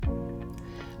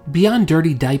Beyond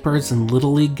dirty diapers and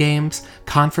Little League games,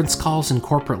 conference calls and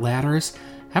corporate ladders,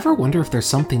 ever wonder if there's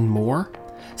something more?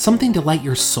 Something to light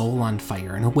your soul on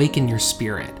fire and awaken your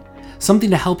spirit. Something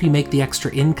to help you make the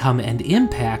extra income and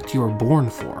impact you were born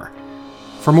for.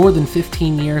 For more than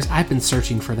 15 years, I've been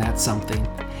searching for that something.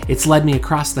 It's led me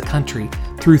across the country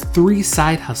through 3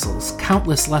 side hustles,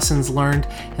 countless lessons learned,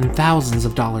 and thousands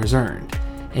of dollars earned.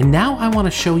 And now I want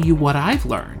to show you what I've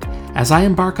learned as I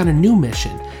embark on a new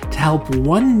mission to help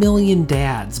 1 million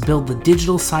dads build the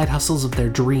digital side hustles of their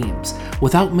dreams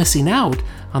without missing out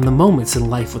on the moments in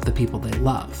life with the people they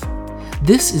love.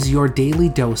 This is your daily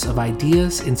dose of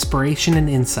ideas, inspiration, and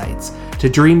insights to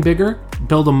dream bigger,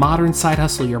 build a modern side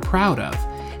hustle you're proud of,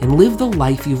 and live the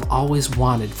life you've always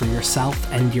wanted for yourself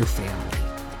and your family.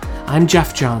 I'm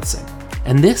Jeff Johnson,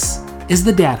 and this is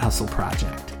the Dad Hustle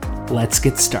Project. Let's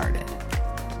get started.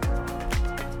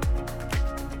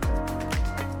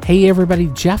 Hey everybody,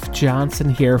 Jeff Johnson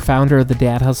here, founder of the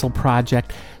Dad Hustle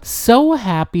Project. So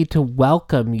happy to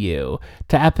welcome you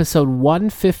to episode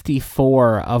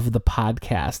 154 of the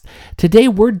podcast. Today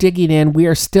we're digging in. We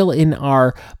are still in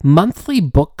our monthly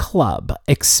book club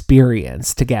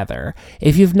experience together.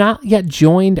 If you've not yet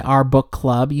joined our book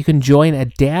club, you can join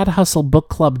at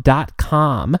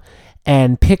dadhustlebookclub.com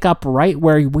and pick up right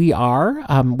where we are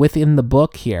within the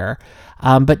book here.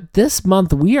 But this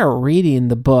month we are reading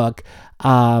the book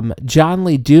John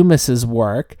Lee Dumas's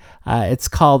work. It's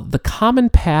called The Common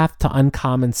Path to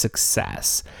Uncommon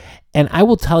Success. And I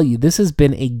will tell you, this has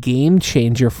been a game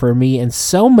changer for me and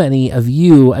so many of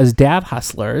you as dad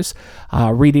hustlers,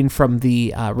 reading from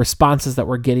the responses that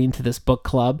we're getting to this book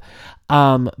club.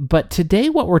 But today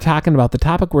what we're talking about, the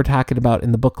topic we're talking about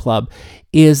in the book club,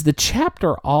 is the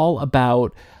chapter all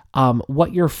about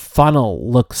what your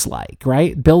funnel looks like,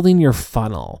 right? Building your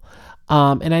funnel.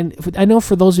 And I know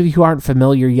for those of you who aren't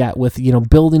familiar yet with,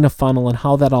 building a funnel and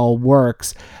how that all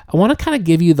works, I want to kind of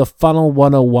give you the funnel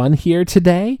 101 here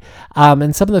today,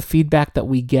 and some of the feedback that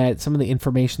we get, some of the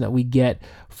information that we get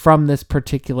from this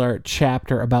particular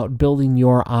chapter about building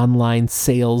your online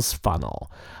sales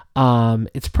funnel.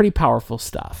 It's pretty powerful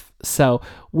stuff. So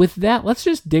with that, let's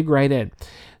just dig right in.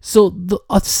 So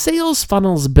a sales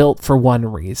funnel is built for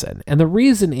one reason, and the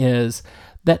reason is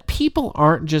that people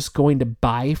aren't just going to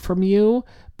buy from you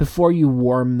before you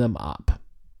warm them up.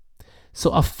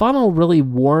 So a funnel really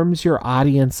warms your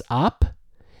audience up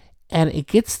and it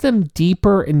gets them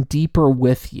deeper and deeper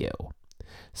with you.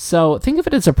 So think of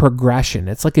it as a progression.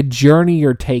 It's like a journey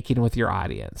you're taking with your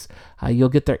audience. You'll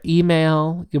get their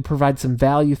email, you'll provide some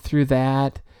value through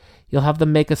that. You'll have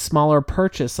them make a smaller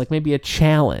purchase, like maybe a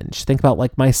challenge. Think about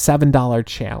like my $7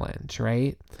 challenge,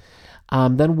 right?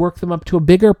 Then work them up to a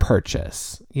bigger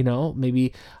purchase,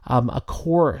 maybe a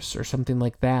course or something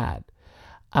like that.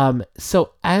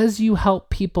 So as you help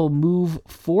people move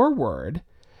forward,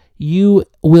 you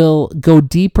will go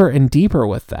deeper and deeper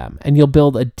with them, and you'll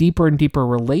build a deeper and deeper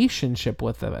relationship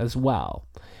with them as well.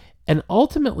 And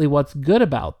ultimately, what's good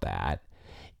about that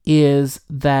is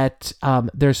that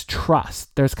there's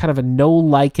trust. There's kind of a know,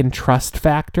 like, and trust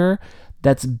factor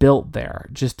that's built there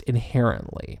just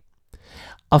inherently.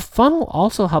 A funnel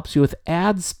also helps you with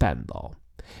ad spend, though,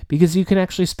 because you can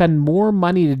actually spend more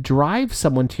money to drive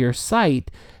someone to your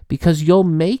site because you'll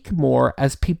make more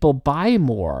as people buy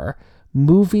more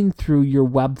moving through your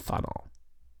web funnel.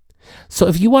 So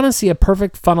if you want to see a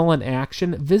perfect funnel in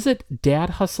action, visit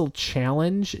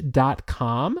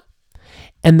dadhustlechallenge.com,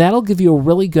 and that'll give you a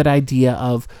really good idea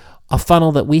of a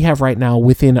funnel that we have right now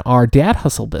within our Dad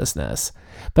Hustle business.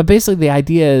 But basically the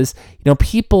idea is,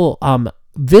 people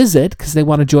visit because they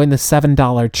want to join the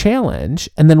 $7 challenge.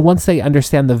 And then once they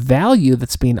understand the value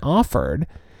that's being offered,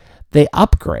 they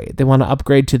upgrade. They want to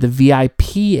upgrade to the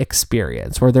VIP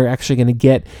experience where they're actually going to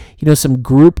get, some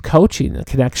group coaching, a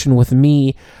connection with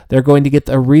me. They're going to get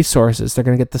the resources. They're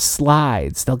going to get the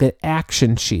slides. They'll get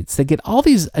action sheets. They get all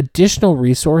these additional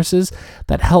resources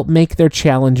that help make their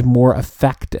challenge more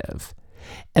effective.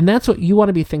 And that's what you want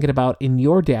to be thinking about in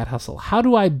your Dad Hustle. How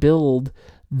do I build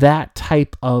that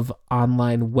type of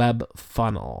online web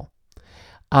funnel?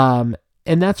 And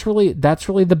that's really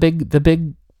the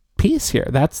big piece here.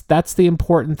 That's the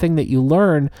important thing that you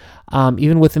learn,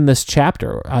 even within this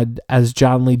chapter, as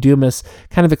John Lee Dumas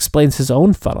kind of explains his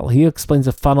own funnel. He explains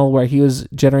a funnel where he was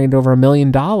generating over $1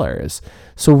 million.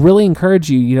 So really encourage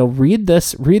you, read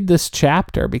this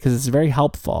chapter because it's very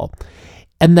helpful.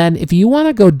 And then if you want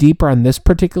to go deeper on this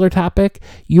particular topic,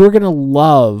 you are going to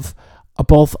love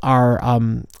both our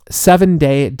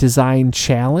 7-day design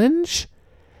challenge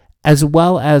as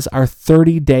well as our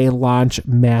 30-day launch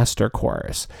master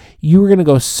course. You are going to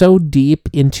go so deep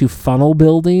into funnel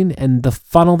building and the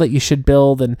funnel that you should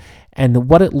build and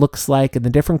what it looks like and the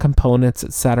different components,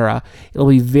 etc. It'll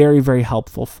be very, very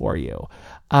helpful for you.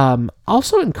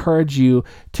 Also encourage you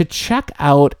to check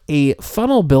out a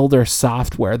funnel builder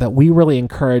software that we really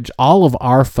encourage all of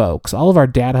our folks, all of our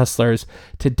dad hustlers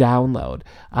to download.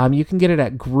 You can get it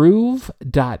at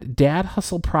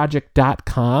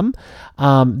groove.dadhustleproject.com.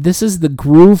 This is the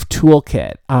Groove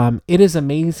Toolkit. It is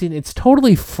amazing. It's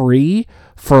totally free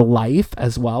for life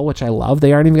as well, which I love.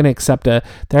 They aren't even going to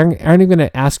they aren't even going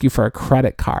to ask you for a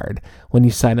credit card when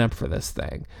you sign up for this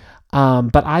thing.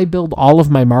 But I build all of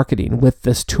my marketing with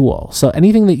this tool. So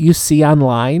anything that you see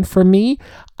online from me,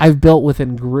 I've built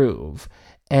within Groove.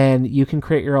 And you can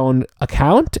create your own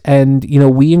account. And,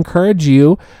 we encourage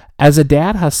you as a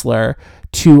dad hustler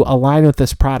to align with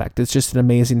this product. It's just an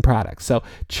amazing product. So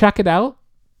check it out.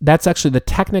 That's actually the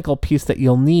technical piece that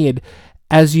you'll need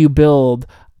as you build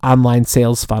online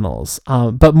sales funnels.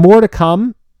 But more to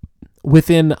come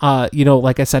within,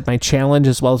 like I said, my challenge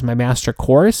as well as my master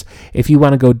course. If you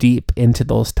want to go deep into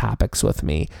those topics with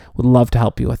me, would love to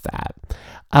help you with that.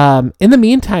 In the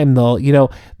meantime, though,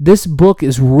 this book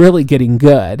is really getting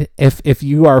good. If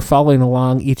you are following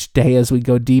along each day as we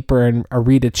go deeper and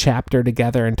read a chapter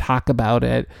together and talk about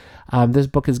it, this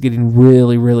book is getting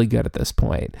really, really good at this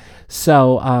point.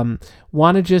 So,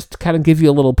 want to just kind of give you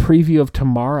a little preview of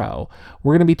tomorrow.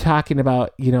 We're going to be talking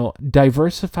about,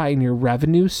 diversifying your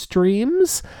revenue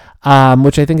streams,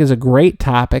 which I think is a great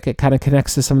topic. It kind of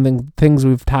connects to some of the things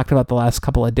we've talked about the last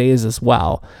couple of days as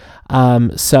well.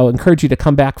 So encourage you to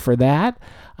come back for that.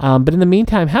 But in the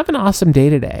meantime, have an awesome day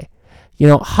today.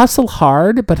 Hustle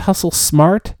hard, but hustle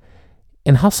smart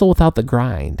and hustle without the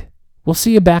grind. We'll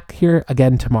see you back here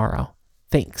again tomorrow.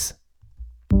 Thanks.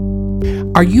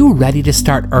 Are you ready to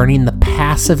start earning the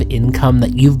passive income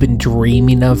that you've been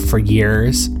dreaming of for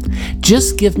years?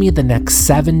 Just give me the next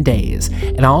 7 days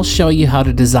and I'll show you how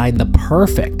to design the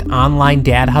perfect online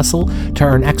dad hustle to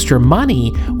earn extra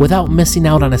money without missing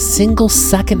out on a single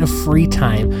second of free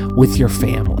time with your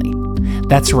family.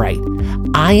 That's right.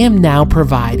 I am now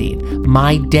providing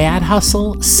my Dad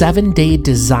Hustle 7-Day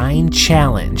Design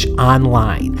Challenge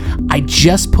online. I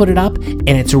just put it up and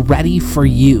it's ready for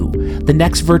you. The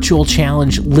next virtual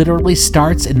challenge literally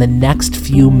starts in the next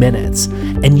few minutes,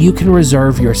 and you can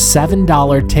reserve your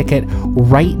 $7 ticket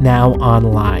right now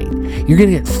online. You're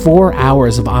going to get 4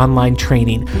 hours of online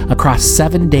training across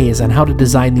 7 days on how to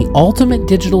design the ultimate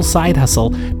digital side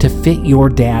hustle to fit your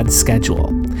dad's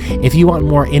schedule. If you want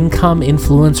more income,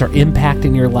 influence, or impact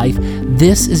in your life,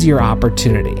 this is your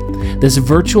opportunity. This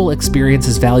virtual experience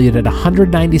is valued at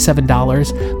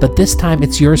 $197, but this time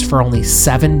it's yours for only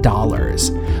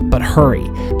 $7. But hurry,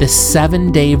 this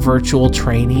 7-day virtual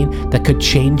training that could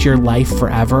change your life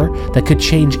forever, that could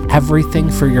change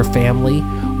everything for your family,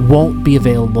 won't be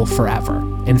available forever.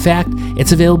 In fact,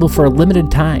 it's available for a limited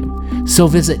time. So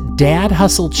visit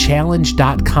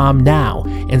dadhustlechallenege.com now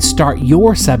and start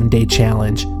your 7-day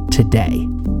challenge today.